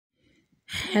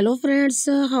Hello friends,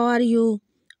 how are you?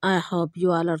 I hope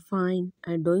you all are fine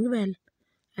and doing well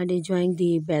and enjoying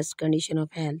the best condition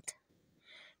of health.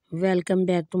 Welcome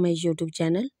back to my YouTube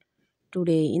channel.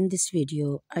 Today in this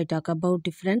video, I talk about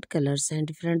different colors and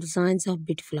different designs of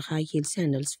beautiful high heel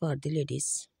sandals for the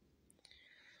ladies.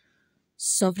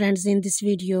 So friends, in this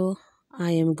video,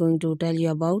 I am going to tell you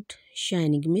about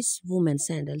Shining Miss Women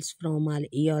sandals from all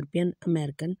European,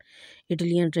 American,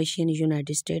 Italian, Russian,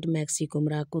 United States, Mexico,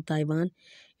 Morocco, Taiwan,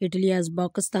 Italy,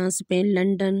 Pakistan, Spain,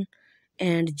 London,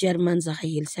 and German's high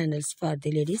heel sandals for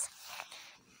the ladies.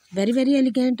 Very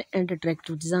elegant and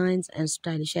attractive designs and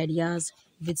stylish ideas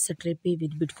with strappy,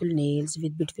 with beautiful nails,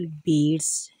 with beautiful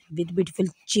beads, with beautiful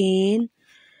chain,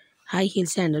 high heel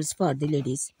sandals for the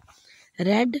ladies.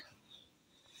 Red,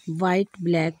 white,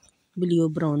 black, blue,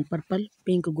 brown, purple,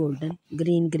 pink, golden,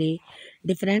 green, grey,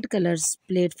 different colors,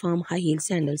 platform high heel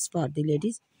sandals for the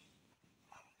ladies.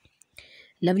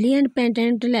 Lovely and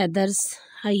patent leathers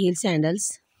high heel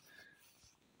sandals.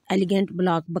 Elegant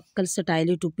block buckle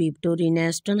style to peep to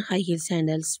Renaston high heel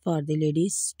sandals for the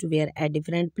ladies to wear at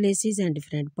different places and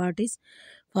different parties.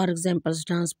 For example,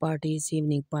 dance parties,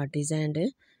 evening parties,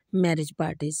 and marriage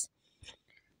parties.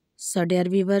 So, dear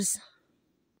viewers,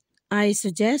 I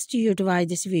suggest you to watch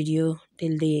this video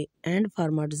till the end for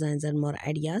more designs and more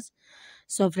ideas.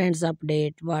 So friends,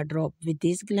 update wardrobe with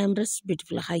these glamorous,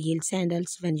 beautiful high heel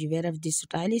sandals. When you wear of these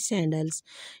stylish sandals,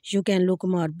 you can look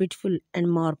more beautiful and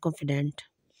more confident.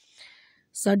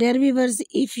 So dear viewers,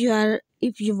 if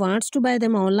you want to buy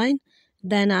them online,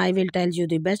 then I will tell you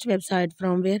the best website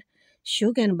from where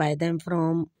you can buy them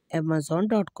from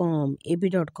Amazon.com,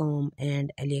 ab.com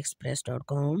and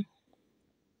aliexpress.com.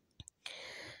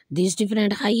 These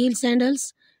different high heel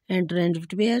sandals and trend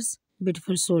footwears,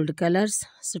 beautiful sold colors,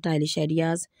 stylish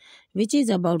ideas, which is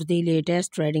about the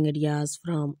latest trending ideas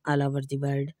from all over the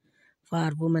world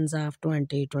for women of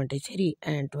 2023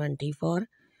 and 24.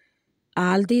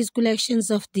 All these collections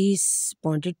of these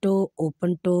pointed toe,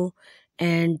 open toe,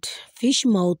 and fish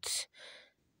mouth,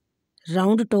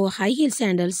 round toe high heel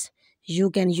sandals you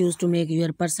can use to make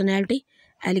your personality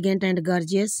elegant and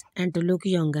gorgeous and to look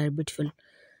younger, beautiful.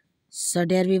 So,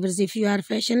 dear viewers, if you are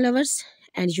fashion lovers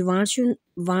and you wants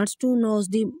to know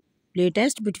the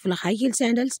latest beautiful high heel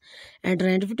sandals and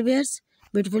trend footwears,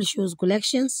 beautiful shoes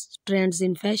collections, trends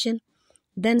in fashion,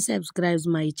 then subscribe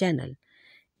my channel.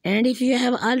 And if you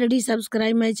have already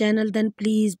subscribed my channel, then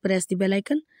please press the bell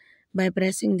icon. By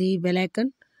pressing the bell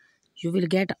icon, you will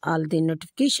get all the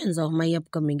notifications of my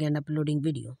upcoming and uploading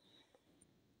video.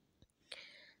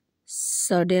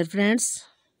 So, dear friends,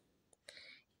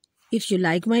 if you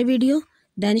like my video,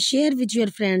 then share with your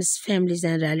friends, families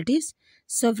and relatives.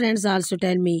 So friends, also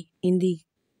tell me in the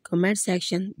comment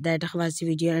section that how was the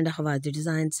video and how was the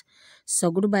designs.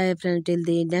 So goodbye friends till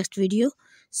the next video.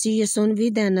 See you soon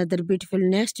with another beautiful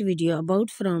next video about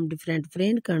from different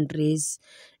foreign countries.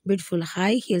 Beautiful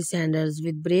high heel sandals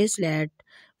with bracelet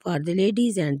for the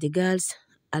ladies and the girls.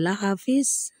 Allah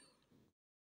Hafiz.